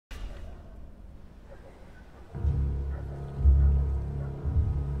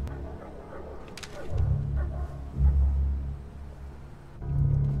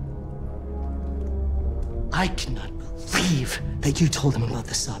I cannot believe that you told him about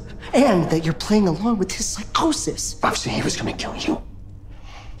the sub, and that you're playing along with his psychosis. Obviously, he was gonna kill you.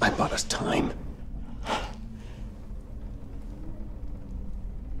 I bought us time.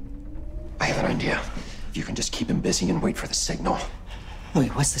 I have an idea. If you can just keep him busy and wait for the signal.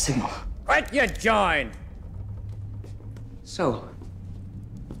 Wait, what's the signal? What you join? So,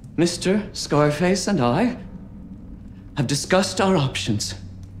 Mr. Scarface and I have discussed our options.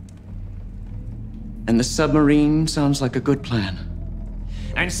 And the submarine sounds like a good plan.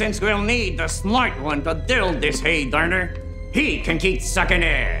 And since we'll need the smart one to build this hay burner, he can keep sucking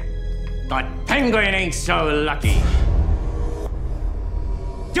air. But Penguin ain't so lucky.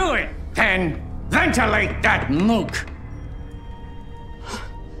 Do it, Penn! Ventilate that mook!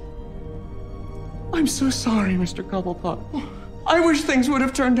 I'm so sorry, Mr. Cobblepot. I wish things would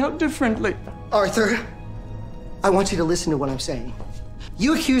have turned out differently. Arthur, I want you to listen to what I'm saying.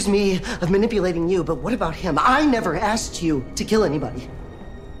 You accuse me of manipulating you, but what about him? I never asked you to kill anybody.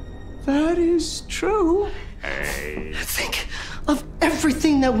 That is true. Hey. Think of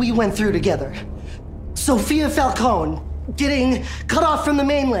everything that we went through together. Sophia Falcone getting cut off from the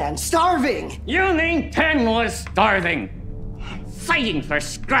mainland, starving. You mean Penn was starving? Fighting for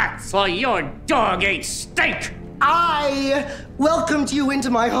scraps while your dog ate steak! I welcomed you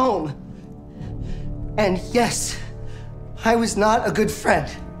into my home. And yes, I was not a good friend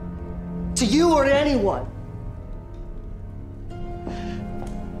to you or to anyone.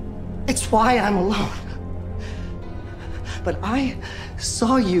 It's why I'm alone. But I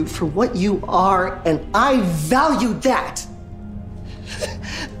saw you for what you are, and I valued that.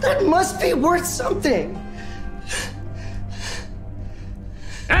 That must be worth something.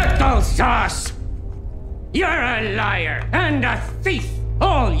 Applesauce! You're a liar and a thief!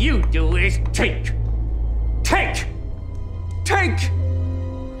 All you do is take! Take! Take!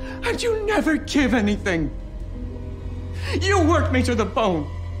 And you never give anything. You work me to the bone.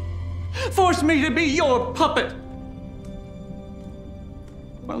 Force me to be your puppet.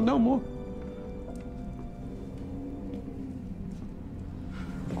 Well, no more.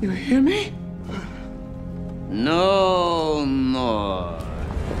 You hear me? No more.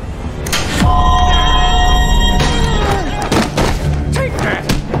 Take that!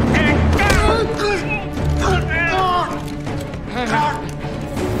 And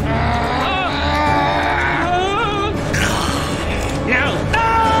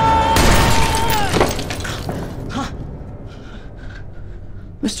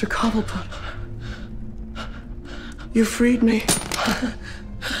Mr. Cobblepot, you freed me.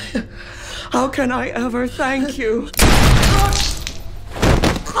 How can I ever thank you?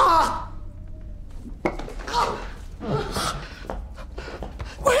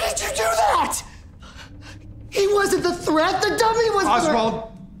 Why did you do that? He wasn't the threat, the dummy was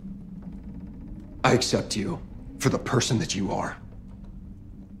Oswald! I accept you for the person that you are.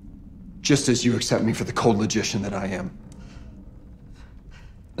 Just as you accept me for the cold logician that I am.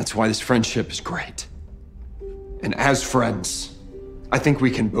 That's why this friendship is great. And as friends, I think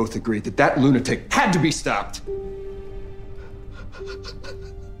we can both agree that that lunatic had to be stopped.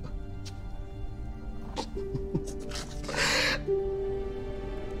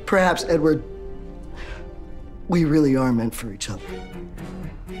 Perhaps, Edward, we really are meant for each other.